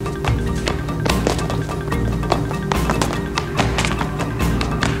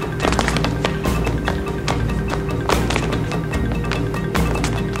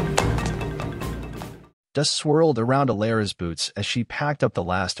dust swirled around Elara's boots as she packed up the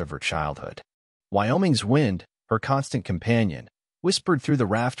last of her childhood. Wyoming's wind, her constant companion, whispered through the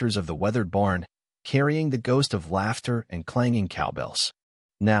rafters of the weathered barn, carrying the ghost of laughter and clanging cowbells.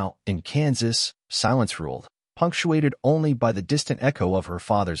 Now, in Kansas, silence ruled, punctuated only by the distant echo of her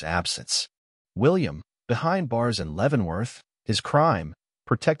father's absence. William, behind bars in Leavenworth, his crime,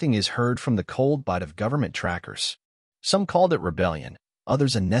 protecting his herd from the cold bite of government trackers. Some called it rebellion,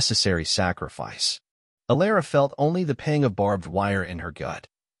 others a necessary sacrifice. Elara felt only the pang of barbed wire in her gut,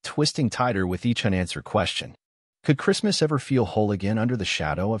 twisting tighter with each unanswered question. Could Christmas ever feel whole again under the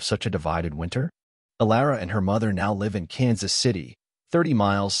shadow of such a divided winter? Elara and her mother now live in Kansas City, 30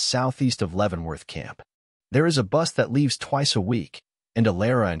 miles southeast of Leavenworth Camp. There is a bus that leaves twice a week, and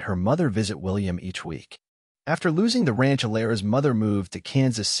Elara and her mother visit William each week. After losing the ranch, Elara's mother moved to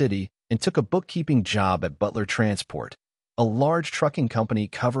Kansas City and took a bookkeeping job at Butler Transport, a large trucking company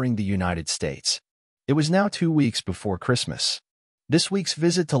covering the United States. It was now 2 weeks before Christmas. This week's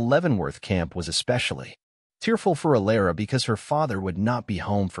visit to Leavenworth Camp was especially tearful for Elara because her father would not be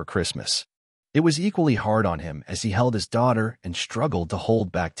home for Christmas. It was equally hard on him as he held his daughter and struggled to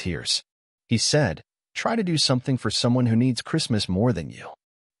hold back tears. He said, "Try to do something for someone who needs Christmas more than you."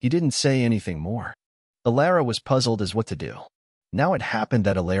 He didn't say anything more. Elara was puzzled as what to do. Now it happened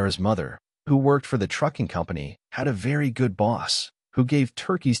that Elara's mother, who worked for the trucking company, had a very good boss who gave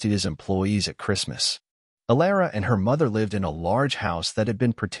turkeys to his employees at Christmas. Elara and her mother lived in a large house that had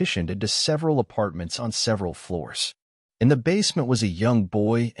been partitioned into several apartments on several floors. In the basement was a young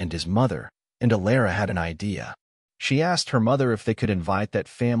boy and his mother, and Elara had an idea. She asked her mother if they could invite that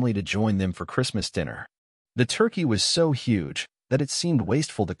family to join them for Christmas dinner. The turkey was so huge that it seemed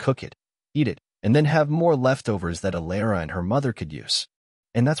wasteful to cook it, eat it, and then have more leftovers that Elara and her mother could use.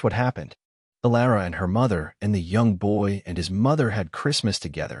 And that's what happened. Elara and her mother and the young boy and his mother had Christmas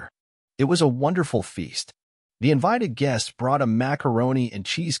together. It was a wonderful feast. The invited guests brought a macaroni and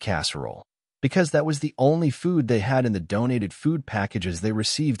cheese casserole, because that was the only food they had in the donated food packages they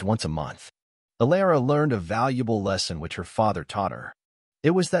received once a month. Elara learned a valuable lesson which her father taught her.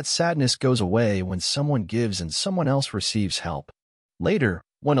 It was that sadness goes away when someone gives and someone else receives help. Later,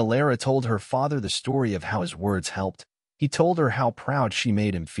 when Elara told her father the story of how his words helped, he told her how proud she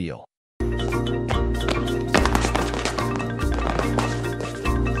made him feel.